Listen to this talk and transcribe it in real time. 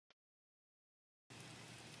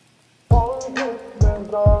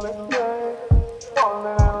is all it takes.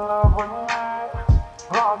 Falling in love with me.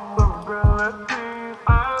 Possibilities,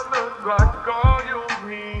 I look like all you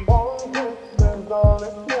need. One kiss is all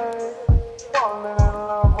it takes. Falling in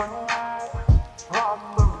love with me.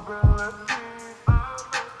 Possibilities, I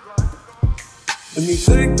look like all you need. Let me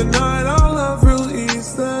take the night, our love real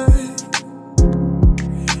easy.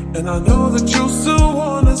 And I know that you still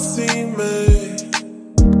wanna see me.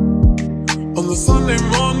 On the Sunday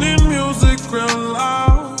morning, music real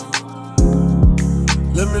loud.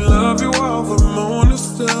 Let me love you while the moon is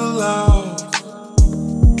still out.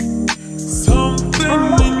 Something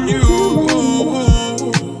in you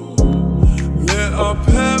lit up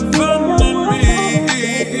heaven in me.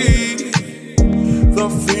 The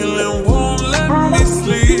feeling won't let me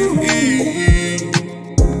sleep,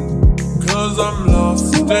 'cause I'm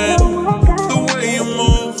lost in the way you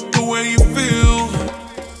move, the way you feel.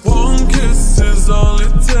 One kiss is all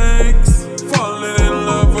it takes. Falling in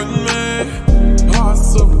love with me.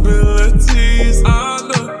 Possibilities, I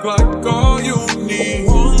look like all you need.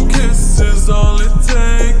 One kiss is all it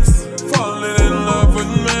takes. Falling in love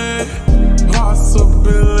with me.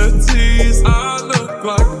 Possibilities, I look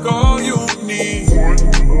like all you need.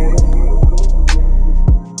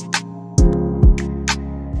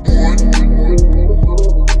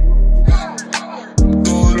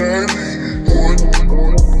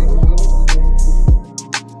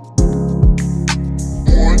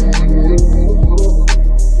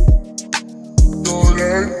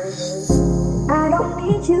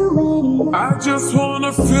 I just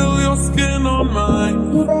wanna feel your skin on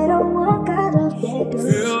mine. You better walk out of that door.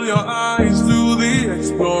 Feel your eyes do the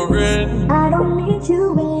exploring. I don't need you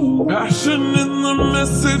anymore. Passion in the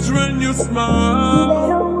message when you You smile.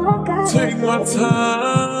 better walk out. Take my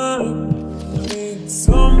time.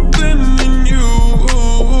 Something in you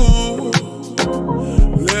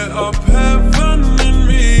lit up heaven in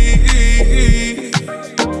me.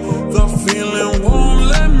 The feeling won't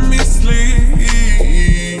let me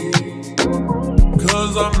sleep,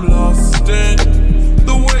 'cause I'm lost in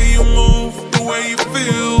the way you move, the way you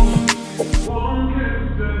feel. One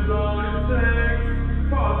kiss is all it takes.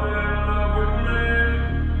 Falling in love with me.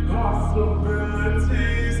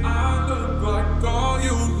 Possibilities, I look like all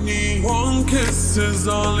you need. One kiss is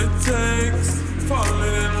all it takes.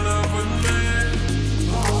 Falling in love with me.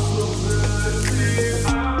 Possibilities,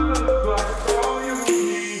 I look like all you need.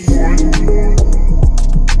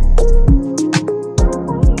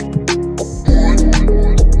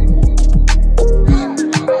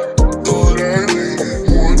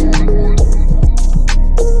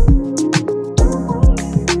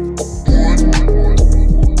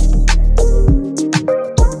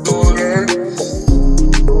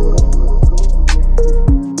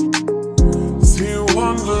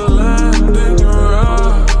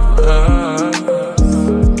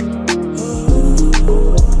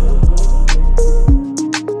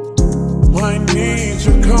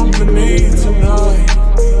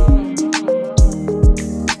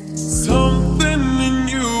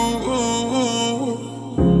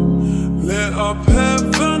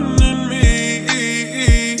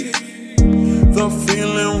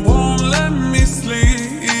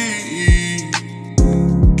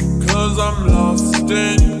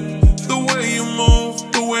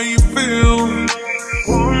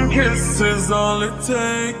 All it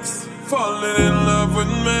takes, falling in love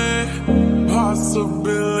with me.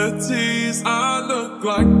 Possibilities, I look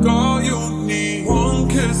like all you need. One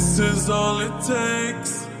kiss is all it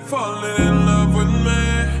takes, falling in